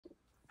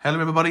Hello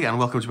everybody and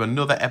welcome to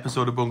another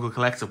episode of Bungle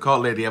Collects. I've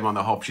caught Lady M on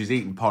the hop. She's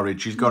eating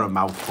porridge. She's got a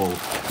mouthful.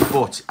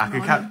 But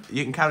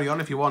you can carry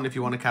on if you want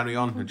to carry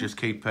on and just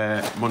keep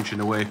munching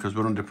away because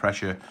we're under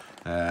pressure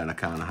and I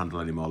can't handle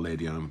any more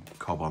Lady M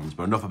cob-ons.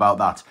 But enough about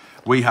that.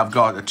 We have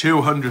got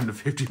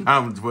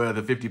 £250 worth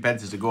of 50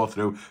 pences to go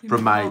through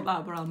from my...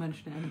 that, but I'll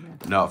mention it anyway.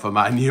 No, for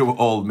my new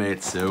old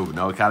mate Sue.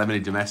 No, we can't have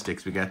any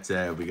domestics. We get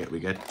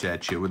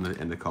Chew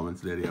in the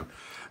comments, Lady M.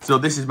 So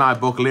this is my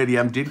book. Lady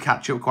M did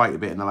catch up quite a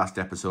bit in the last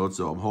episode,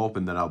 so I'm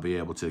hoping that I'll be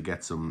able to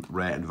get some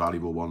rare and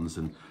valuable ones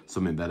and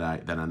something that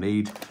I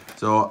need.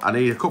 So I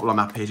need a couple on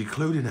that page,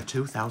 including a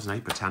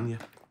 2008 Britannia.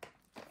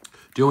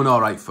 Doing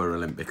all right for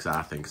Olympics,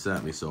 I think,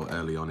 certainly so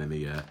early on in the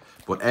year.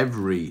 But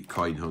every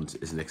coin hunt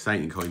is an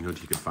exciting coin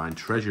hunt. You can find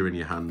treasure in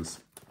your hands,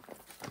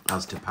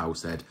 as Tapau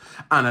said.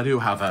 And I do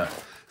have a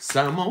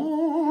salmon.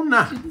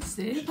 She didn't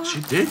say that. She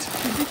did.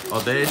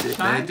 Oh, they did.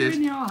 China They did.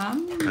 in your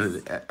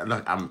hands.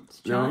 Look, I'm...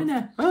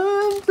 China.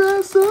 And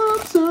there's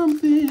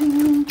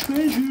something,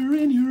 treasure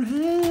in your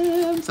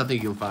hands. I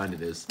think you'll find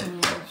it is.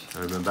 I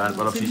remember.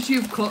 Well, Since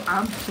you've cut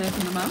and taken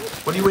them out.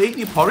 what are you eating?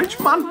 Your porridge,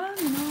 man? Well,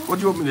 you know. What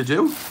do you want me to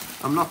do?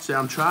 I'm not.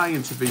 I'm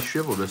trying to be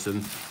chivalrous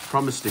and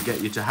promise to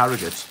get you to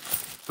Harrogate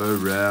for.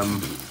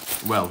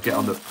 Well, get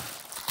on the.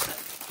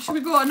 Should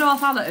we go to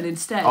Northallerton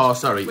instead? Oh,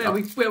 sorry.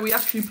 Where we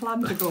actually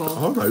plan to go.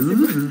 All right.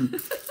 You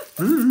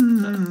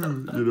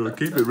know,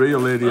 keep it real,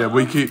 lady. Yeah,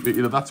 we keep it.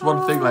 You know, that's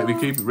one thing. Like we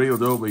keep it real,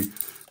 don't we?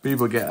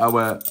 People get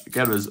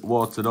us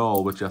warts and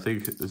all, which I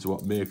think is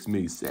what makes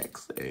me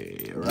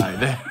sexy, right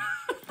there.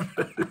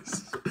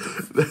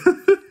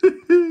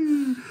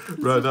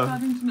 Right now,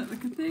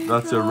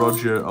 that's a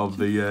Roger of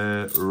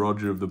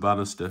the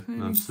Bannister.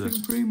 That's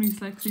supremely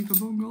sexy for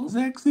Bungle.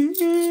 Sexy,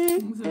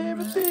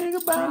 everything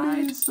about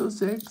me is so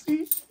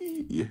sexy.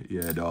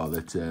 Yeah, no,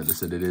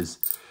 listen, it is.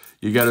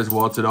 You get us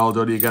warts and all,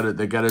 don't you?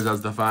 They get us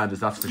as the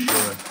finders, that's for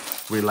sure.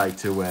 We like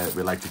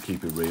to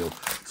keep it real.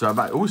 So I'm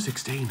like,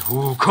 16.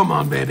 Oh, come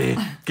on, baby,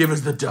 give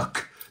us the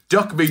duck.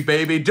 Duck me,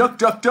 baby, duck,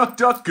 duck, duck,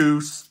 duck,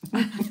 goose.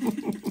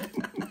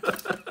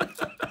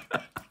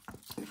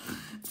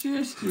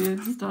 Just your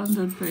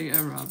standard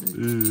Peter Rabbit.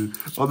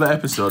 On the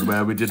episode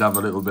where we did have a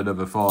little bit of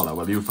a fallout,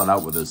 well, you fell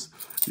out with us,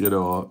 you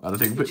know, and I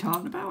think... What are you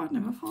talking about? I'd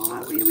never fall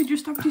out with you. We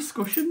just have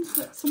discussions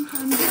that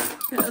sometimes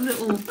get a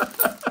little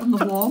on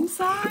the warm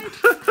side.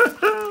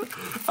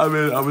 I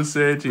mean, I was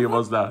saying to you,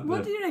 was that...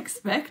 What do you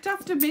expect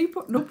after me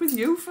putting up with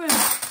you for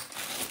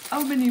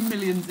how many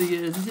millions of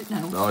years is it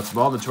now? No, it's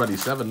more than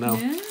 27 now.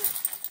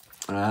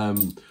 Yeah.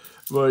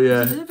 Well,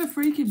 yeah. You deserve a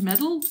freaking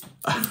medal,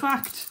 in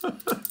fact.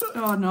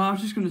 Oh, no, I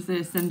was just going to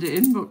say send it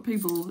in, but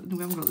people, we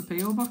haven't got the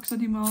P.O. box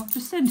anymore.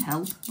 Just send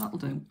help, that'll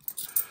do.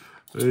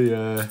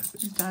 Yeah.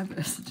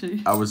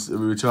 Diversity. We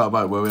were talking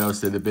about where we were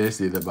saying the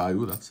basically that by,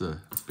 that's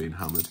been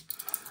hammered.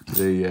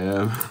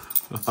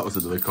 That was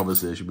another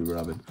conversation we were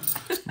having.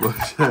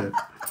 But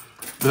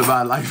that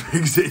my life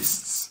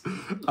exists.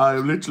 I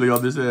am literally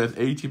on this earth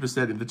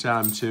 80% of the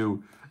time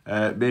to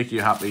make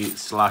you happy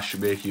 /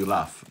 make you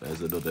laugh.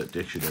 There's another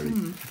dictionary.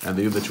 And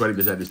the other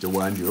 20% is to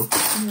wind you up.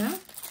 Yeah.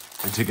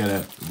 And to get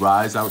a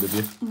rise out of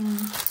you.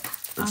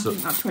 I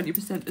think that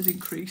 20% has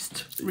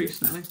increased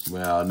recently.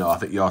 Well, no, I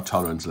think your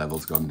tolerance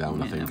level's gone down,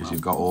 Yeah, I think, because well.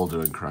 you've got older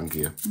and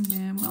crankier.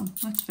 Yeah, well,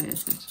 let's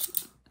face it.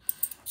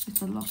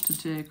 It's a lot to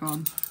take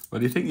on.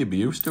 Well, you think you'd be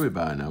used to it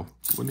by now,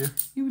 wouldn't you?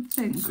 You would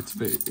think.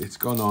 It's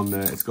gone on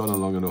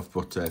long enough,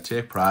 but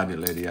take pride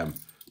in it, Lady M.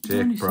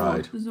 Take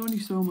pride. There's only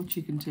so much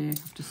you can take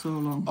after so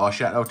long. Oh,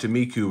 shout out to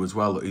Miku as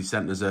well. He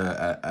sent us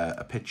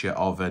a picture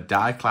of a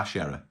die clash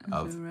error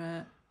of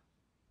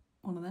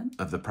one of them.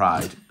 Of the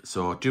Pride.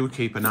 So do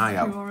keep an eye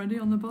out. You're already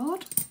on the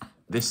board.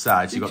 This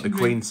side, so you've got the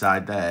Queen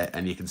side there,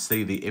 and you can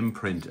see the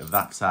imprint of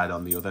that side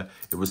on the other.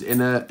 It was in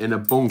a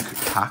bunk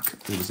pack.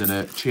 It was in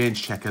a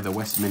change checker, the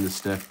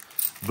Westminster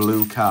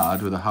blue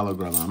card with a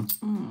hologram on.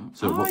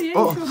 So yeah, you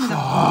showed me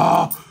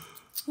that.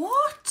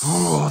 What?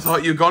 Oh, I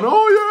thought you'd gone,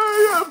 oh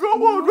yeah, I've got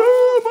one,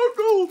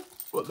 Bungle.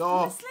 But no.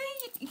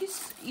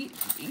 Honestly,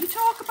 you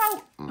talk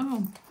about,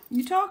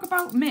 you talk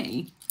about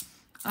me,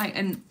 like,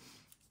 and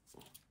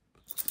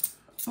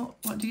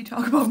what do you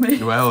talk about me?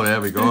 Well,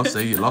 there we go.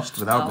 See, you lost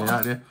without me,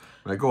 aren't you?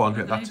 Right, go on,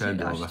 get that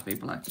turned over.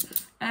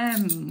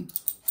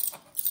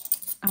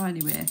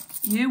 Anyway,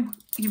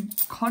 you're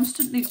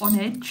constantly on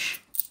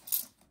edge.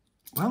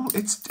 Well,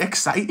 it's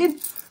exciting.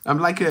 I'm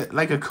like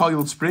a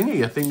coiled spring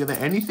here, thinking that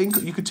anything,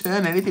 you could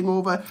turn anything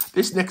over.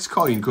 This next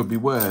coin could be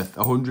worth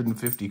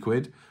 150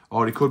 quid,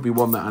 or it could be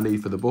one that I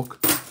need for the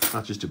book.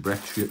 That's just a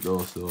break shit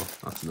though, so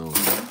that's no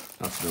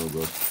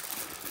good.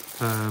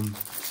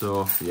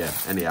 So yeah,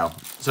 anyhow.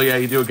 So yeah,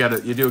 you do get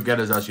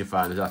us as you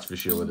find us, that's for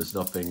sure. There's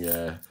nothing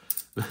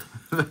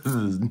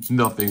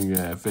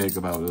fake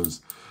about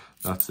us.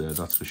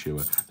 That's for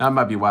sure. That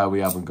might be why we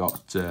haven't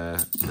got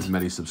as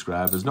many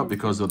subscribers. Not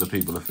because other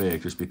people are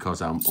fake, just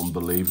because I'm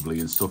unbelievably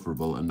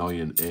insufferable,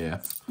 annoying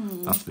AF.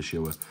 That's for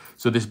sure.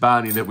 So this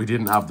Barney that we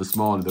didn't have this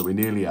morning, that we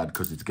nearly had,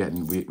 because it's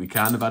getting... We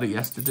kind of had it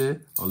yesterday.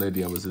 Or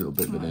Lady, I was a little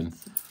bit within.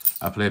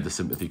 I played the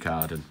sympathy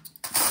card and...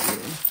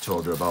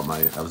 told her about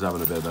I was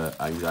having a bit of an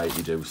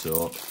anxiety do,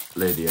 so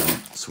Lady M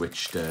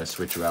switch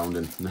around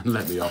and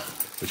let me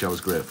off, which I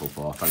was grateful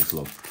for. Thanks,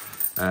 love.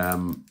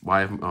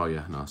 Why haven't... Oh,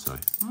 yeah, no, sorry.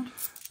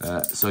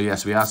 What? So,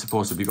 yes, we are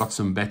supposed to... We got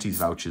some Betty's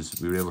vouchers.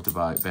 We were able to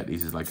buy...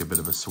 Betty's is like a bit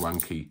of a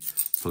swanky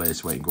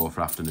place where you can go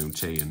for afternoon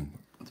tea and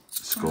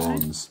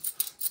scones.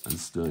 And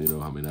still, you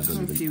know, I mean, I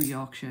don't even... A few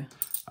Yorkshire.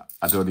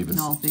 I don't even...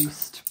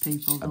 Northeast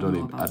people.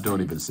 I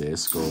don't even say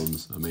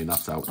scones. I mean,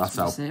 that's how...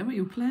 Say what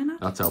you playing at?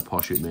 That's how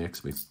posh it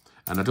makes me.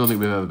 And I don't think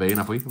we've ever been,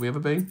 have we? Have we ever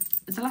been?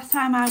 The last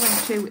time I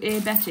went to A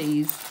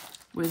Betty's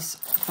was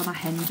for my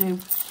hen do.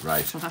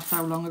 Right. So that's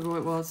how long ago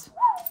it was.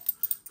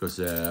 Because,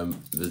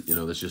 you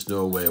know, there's just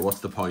no way.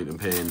 What's the point in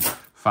paying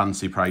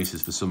fancy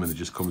prices for something that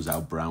just comes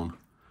out brown?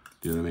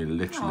 Do you know what I mean?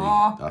 Literally,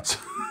 Aww. that's...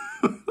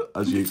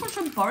 Put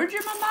some porridge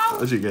in my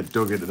mouth. As you get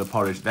dug into the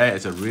porridge, there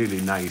is a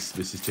really nice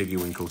Mrs. Tiggy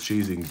Winkle.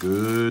 She's in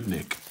good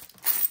nick.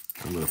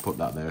 I'm going to put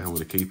that there. I'm going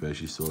to keep her.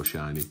 She's so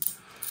shiny.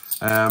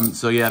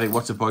 So, yeah, I think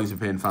what's the point of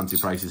paying fancy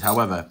prices?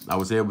 However, I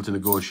was able to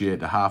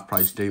negotiate a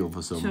half-price deal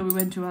for some... So we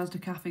went to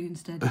Asda Cafe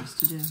instead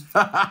yesterday.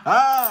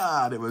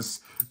 And it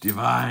was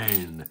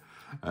divine.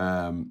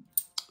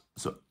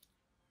 So...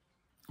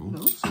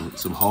 Ooh,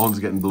 some horns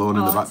getting blown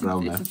in the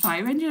background there. It's a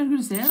fire engine, I was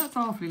going to say. That's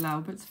awfully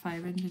loud, but it's a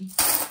fire engine.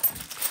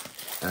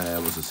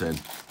 What was I saying?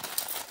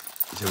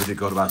 So we did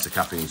go to Asda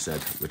Cafe instead,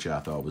 which I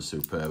thought was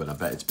superb, and I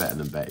bet it's better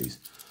than Betty's.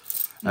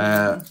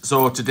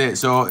 So today, We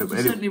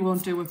certainly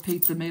won't do a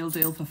pizza meal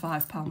deal for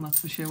 £5, that's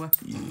for sure.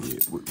 Yeah,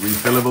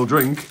 refillable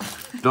drink.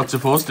 Not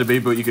supposed to be,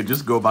 but you could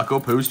just go back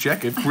up. Who's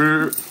checking?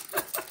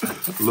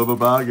 Love a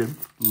bargain.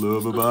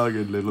 Love a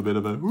bargain. Little bit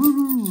of a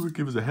woo.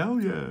 Give us a hell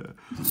yeah.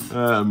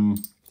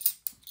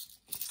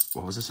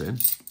 What was I saying?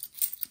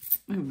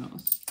 Who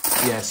knows?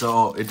 Yeah,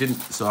 so it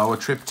didn't. So our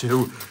trip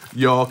to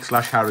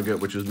York/Harrogate,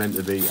 which was meant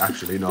to be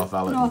actually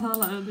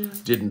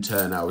Northallerton, didn't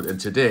turn out. And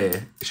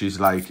today she's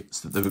like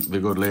the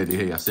good lady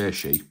here. I say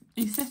she.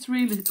 He sets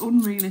really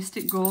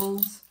unrealistic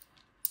goals.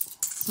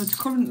 So it's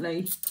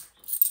currently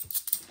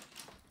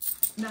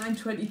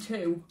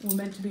 9:22. We're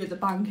meant to be at the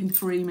bank in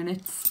 3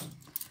 minutes,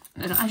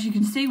 and as you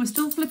can see, we're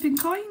still flipping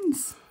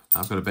coins.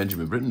 I've got a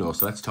Benjamin Britten though,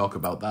 so let's talk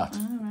about that.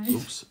 All right.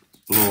 Oops.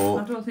 Blow.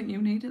 I don't think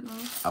you need it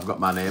though. I've got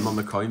my name on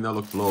the coin there.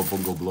 Look, blow,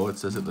 bungle, blow. It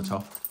says at the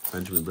top,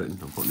 Benjamin Britten.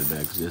 I'm putting it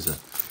there because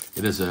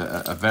it is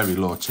a very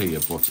low tier,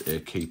 but a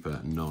keeper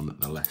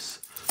nonetheless.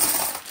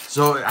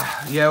 So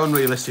yeah,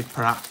 unrealistic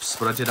perhaps,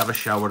 but I did have a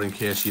shower in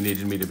case you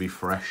needed me to be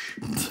fresh.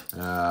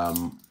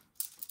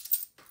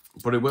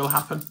 But it will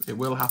happen. It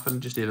will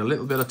happen. Just need a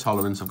little bit of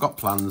tolerance. I've got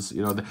plans.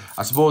 You know,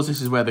 I suppose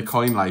this is where the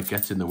coin life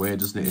gets in the way,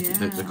 doesn't it?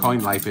 Yeah. The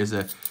coin life is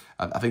a.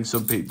 I think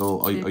some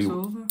people.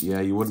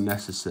 You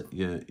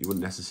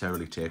wouldn't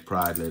necessarily take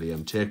pride, Lady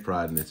M. Take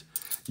pride in it.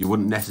 You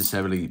wouldn't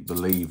necessarily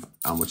believe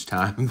how much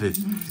time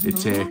it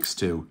takes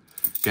to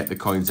get the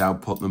coins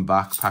out, put them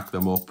back, pack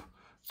them up,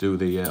 do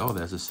the.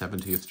 There's a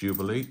 70th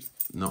Jubilee.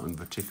 Not in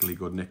particularly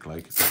good nick,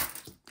 like,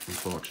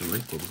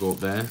 unfortunately. But we'll go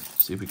up there,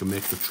 see if we can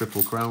make the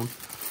Triple Crown.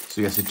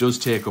 So yes, it does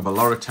take up a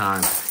lot of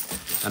time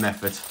and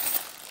effort.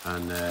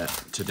 And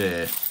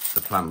today,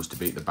 the plan was to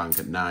beat the bank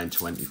at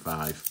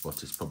 9:25,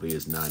 but it probably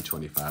is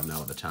 9:25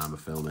 now at the time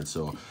of filming.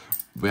 So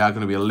we are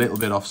going to be a little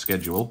bit off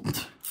schedule,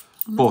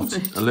 a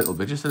little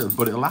bit, just a little.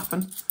 But it'll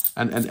happen.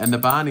 And the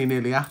Barney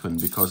nearly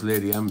happened because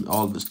Lady M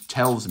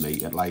tells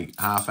me at like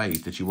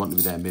 8:30 that you want to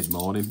be there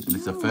mid-morning, and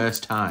it's the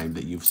first time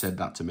that you've said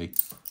that to me.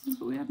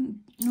 But we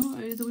hadn't. No,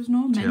 there was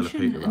no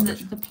mention, and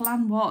the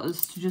plan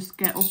was to just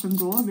get up and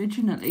go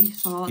originally,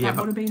 so that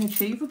would have been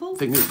achievable. I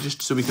think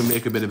just so we can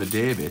make a bit of a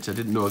day of it. I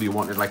didn't know you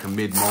wanted like a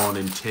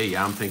mid-morning tea.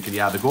 I'm thinking,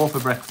 yeah, either go for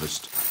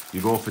breakfast,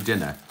 you go for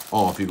dinner,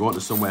 or if you go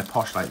to somewhere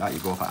posh like that, you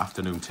go for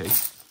afternoon tea.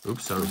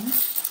 Oops, sorry.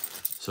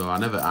 So I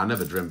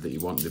never dreamt that you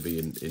wanted to be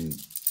in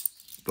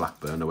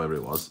Blackburn or wherever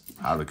it was.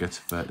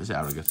 Harrogate. Is it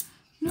Harrogate?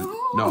 No.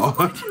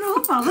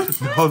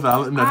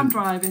 Northallerton. I'm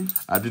driving.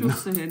 I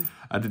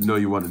didn't know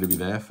you wanted to be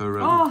there for.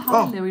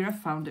 Hallelujah! I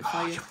found it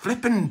for you. You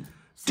flipping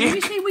dick!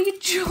 Seriously, will you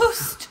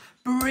just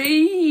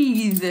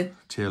breathe?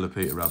 Taylor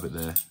Peter Rabbit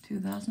there.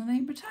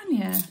 2008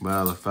 Britannia.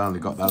 Well, I finally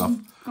got that off.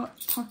 Got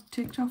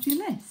TikTok off your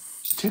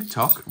list.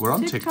 TikTok. We're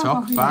on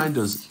TikTok. Find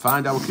us.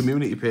 Find our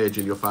community page,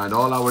 and you'll find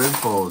all our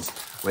infos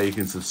where you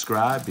can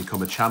subscribe,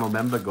 become a channel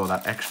member, go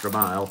that extra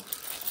mile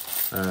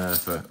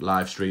for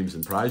live streams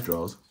and prize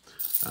draws.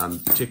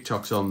 And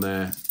TikTok's on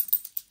there,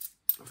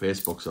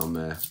 Facebook's on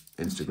there,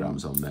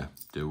 Instagram's on there.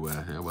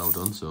 Well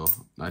done. So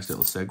nice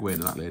little segue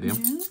into that, Lady.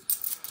 Yeah.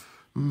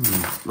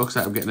 Looks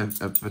like I'm getting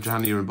a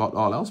vagina and bought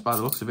all else by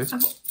the looks of it.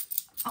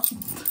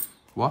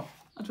 What?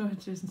 I don't know,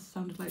 it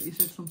sounded like you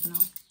said something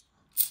else.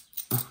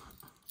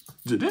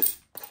 Did it?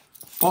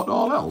 Bought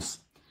all else?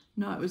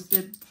 No, it was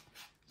the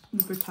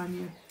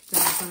Britannia. That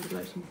sounded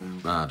like something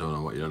else. I don't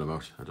know what you're on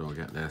about. I don't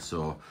get there.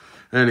 So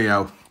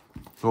anyhow.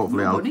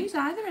 Hopefully no bunnies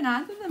either in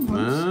either of them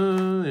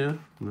ones. Yeah,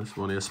 this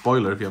one here.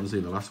 Spoiler if you haven't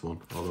seen the last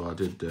one. Although I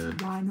did.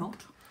 Why not?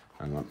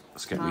 Hang on.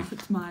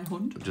 It's my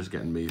hunt. I'm just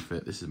getting me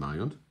fit. This is my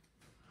hunt.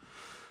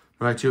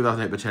 Right,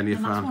 2008 Britannia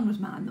The last fan. one was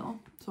mine though,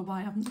 so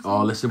why haven't I?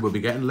 Oh, listen, we'll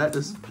be getting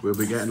letters. We'll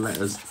be getting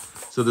letters.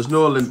 So there's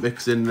no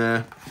Olympics in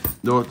there.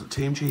 No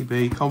Team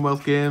GB,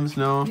 Commonwealth Games,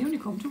 no. You only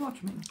come to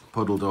watch me.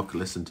 Puddle Duck,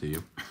 listen to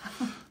you.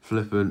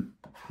 Flippant.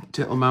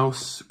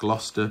 Tittlemouse,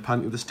 Gloucester,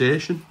 Panty of the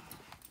Station.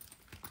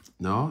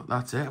 No,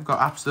 that's it. I've got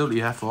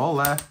absolutely F all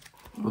there.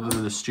 Other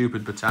than the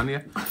stupid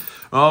Britannia.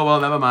 Oh, well,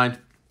 never mind.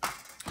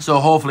 So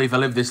hopefully if I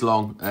live this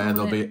long,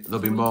 there'll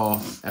be more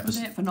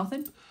episodes. For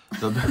nothing.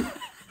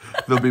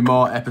 There'll be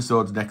more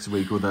episodes next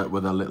week with a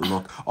little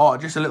look. Oh,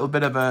 just a little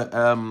bit of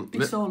a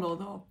Be solo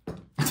though.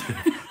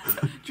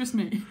 Just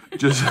me.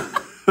 Just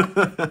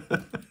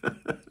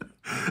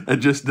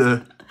just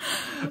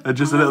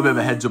a little bit of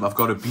a heads up. I've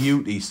got a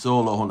beauty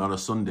solo hunt on a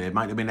Sunday. It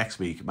might be next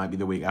week. It might be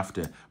the week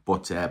after.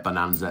 But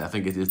Bonanza, I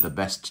think it is the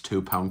best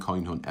 £2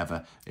 coin hunt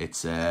ever. It's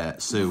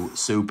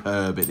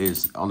superb. It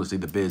is. Honestly,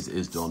 the biz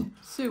is done.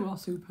 Sue or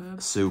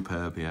superb?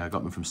 Superb, yeah. I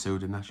got them from Sue,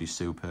 didn't I? She's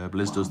superb.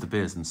 Liz does the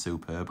biz and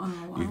superb. Oh,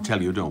 wow. You can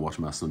tell you don't watch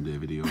my Sunday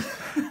videos.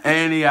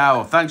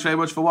 Anyhow, thanks very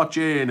much for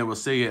watching, and we'll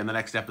see you in the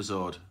next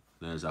episode.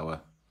 There's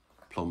our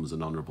plums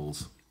and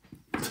honourables.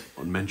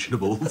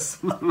 Unmentionables.